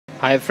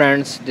Hi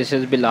friends, this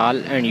is Bilal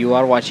and you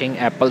are watching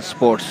Apple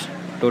Sports.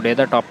 Today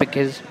the topic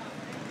is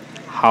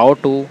how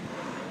to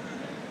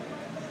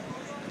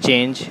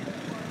change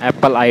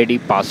Apple ID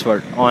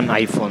password on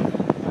iPhone.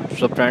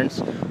 So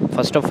friends,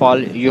 first of all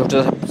you have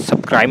to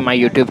subscribe my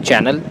YouTube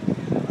channel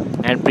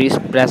and please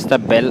press the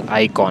bell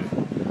icon.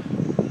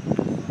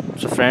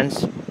 So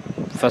friends,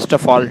 first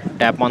of all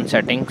tap on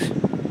settings,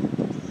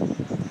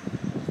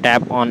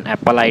 tap on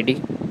Apple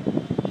ID,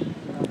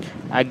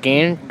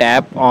 again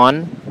tap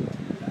on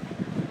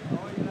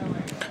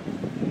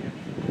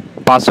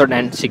password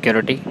and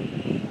security.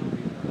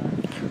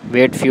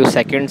 Wait few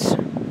seconds.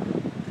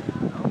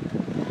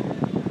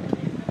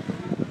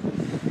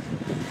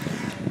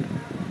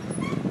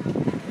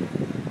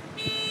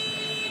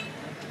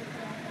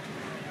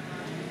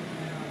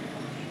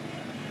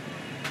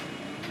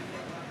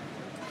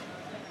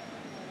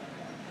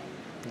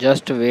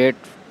 Just wait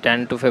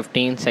 10 to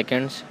 15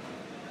 seconds.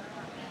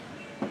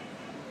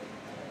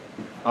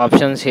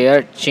 Options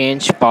here,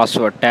 change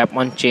password. Tap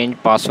on change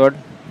password.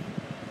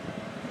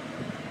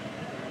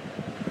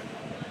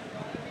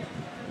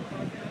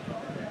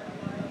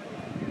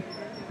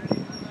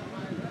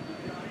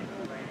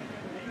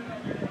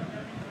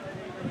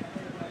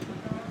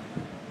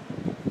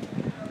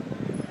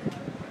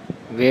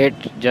 Wait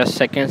just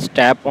seconds.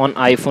 Tap on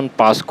iPhone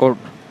passcode.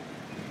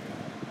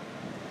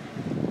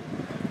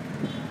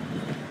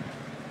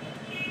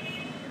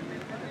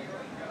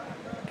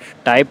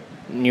 Type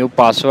new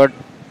password.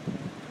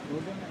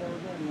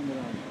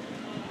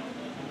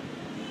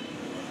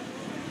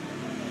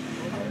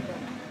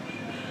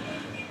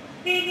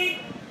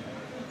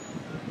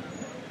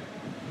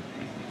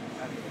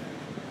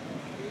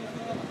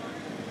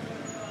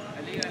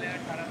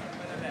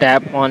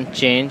 Tap on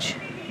change.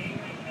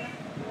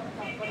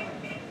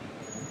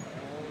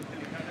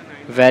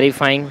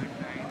 Verifying.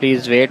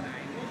 Please wait.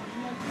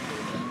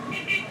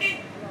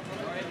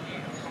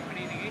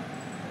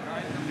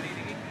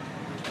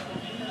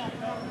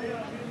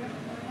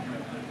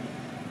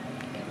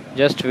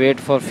 Just wait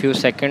for few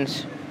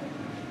seconds.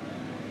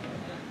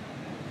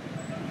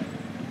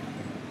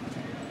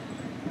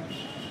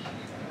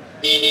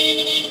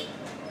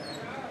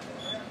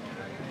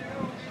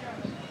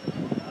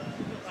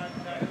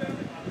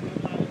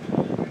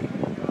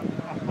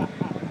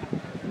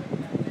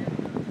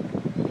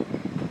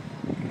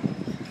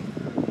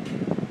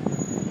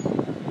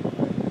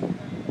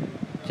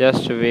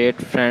 Just wait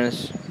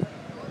friends.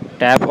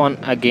 Tap on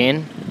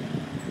again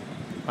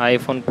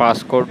iPhone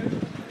passcode.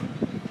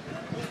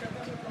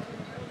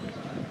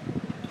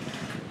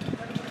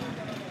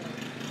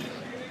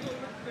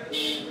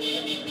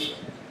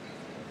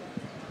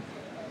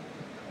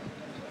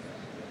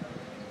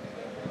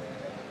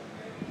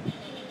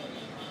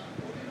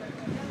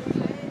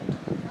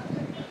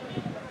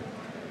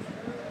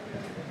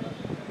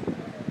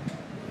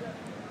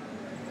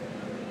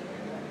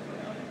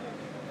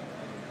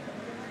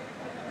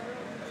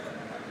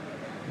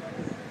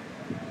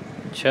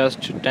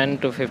 Just 10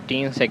 to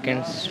 15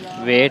 seconds.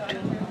 Wait.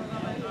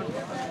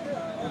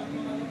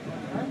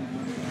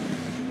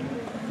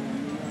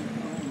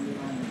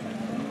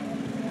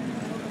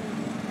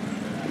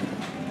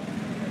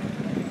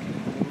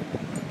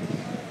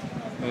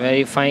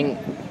 Verifying.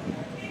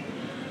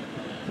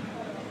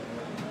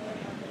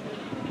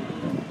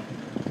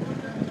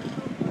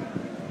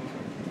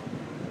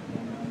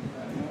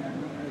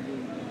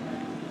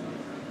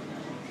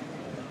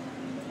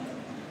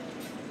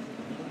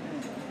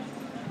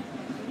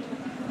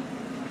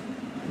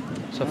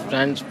 So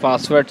friends,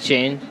 password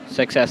change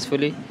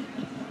successfully.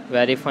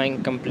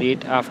 Verifying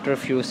complete after a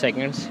few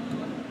seconds.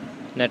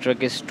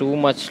 Network is too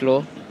much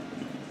slow.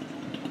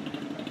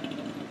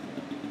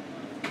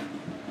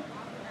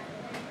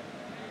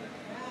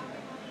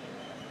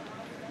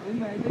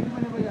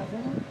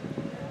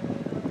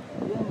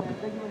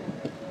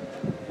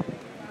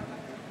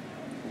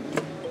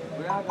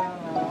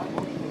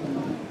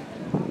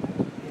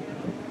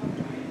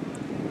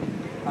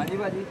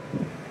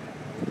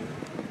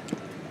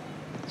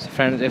 So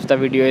friends, if the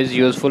video is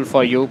useful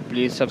for you,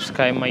 please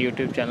subscribe my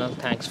YouTube channel.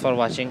 Thanks for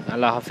watching.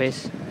 Allah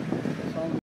Hafiz.